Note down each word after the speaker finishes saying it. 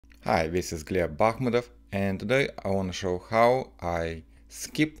Hi, this is Gleb Bakhmutov, and today I want to show how I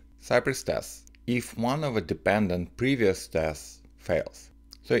skip Cypress tests if one of the dependent previous tests fails.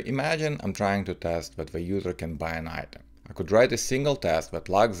 So imagine I'm trying to test that the user can buy an item. I could write a single test that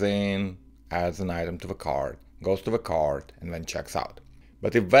logs in, adds an item to the cart, goes to the cart, and then checks out.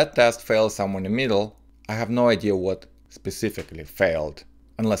 But if that test fails somewhere in the middle, I have no idea what specifically failed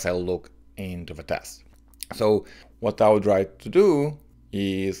unless I look into the test. So what I would try to do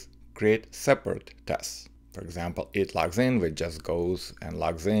is create separate tests. For example, it logs in, which just goes and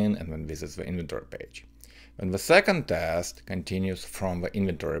logs in and then visits the inventory page. When the second test continues from the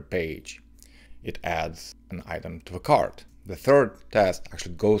inventory page, it adds an item to the cart. The third test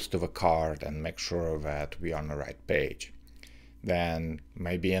actually goes to the cart and makes sure that we are on the right page. Then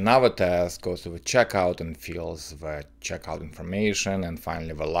maybe another test goes to the checkout and fills the checkout information, and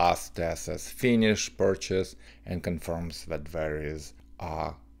finally the last test says finish purchase and confirms that there is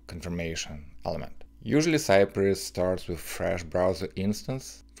a confirmation element. Usually Cypress starts with fresh browser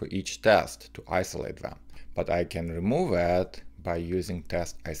instance for each test to isolate them, but I can remove it by using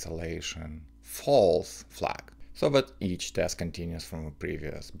test isolation false flag so that each test continues from a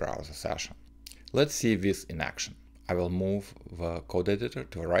previous browser session. Let's see this in action. I will move the code editor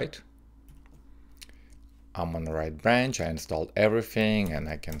to the right. I'm on the right branch, I installed everything, and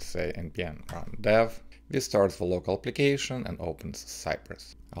I can say npm run dev. This starts the local application and opens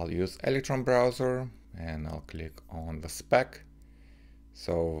Cypress. I'll use Electron browser and I'll click on the spec.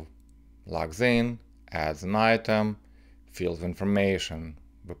 So logs in, adds an item, fills information,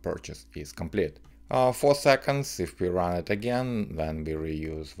 the purchase is complete. 4 seconds, if we run it again, then we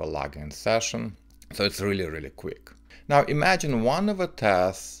reuse the login session. So it's really quick. Now imagine one of the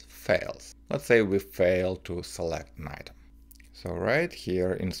tests fails. Let's say we fail to select an item. So right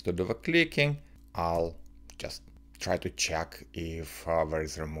here, instead of clicking, I'll just try to check if there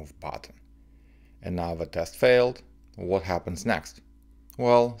is a remove button. And now the test failed. What happens next?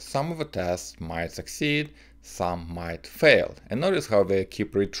 Well, some of the tests might succeed, some might fail. And notice how they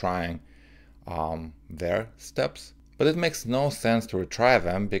keep retrying their steps. But it makes no sense to retry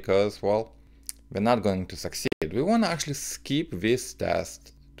them because, well, we're not going to succeed. We want to actually skip this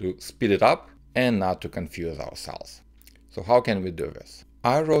test to speed it up and not to confuse ourselves. So how can we do this?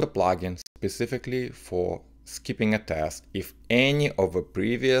 I wrote a plugin specifically for skipping a test if any of the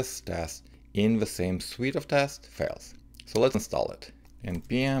previous tests in the same suite of tests fails. So let's install it.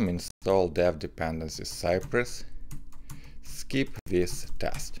 npm install dev dependencies Cypress skip this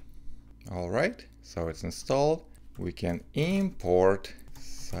test. Alright, so it's installed. We can import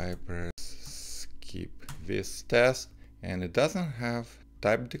Cypress skip this test, and it doesn't have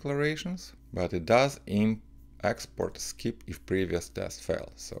type declarations, but it does export skip if previous test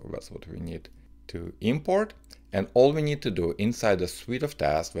failed. So that's what we need to import, and all we need to do inside the suite of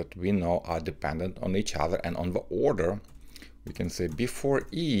tests that we know are dependent on each other and on the order, we can say before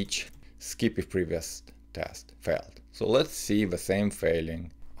each skip if previous test failed. So let's see the same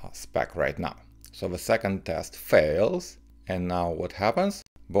failing spec right now. So the second test fails, and now what happens?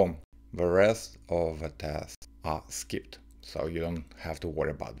 Boom, the rest of the tests are skipped, so you don't have to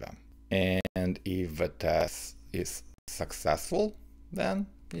worry about them. And if the test is successful, then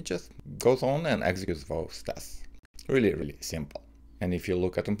it just goes on and executes those tests. Really simple. And if you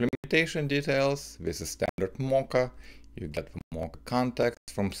look at implementation details, this is standard Mocha. You get the Mocha context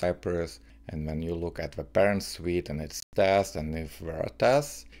from Cypress, and when you look at the parent suite and its tests, and if there are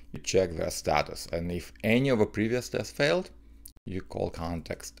tests, you check their status. And if any of the previous tests failed, you call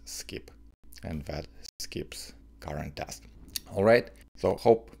context skip, and that skips current test. Alright, so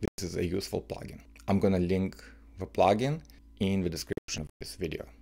hope this is a useful plugin. I'm gonna link the plugin in the description of this video.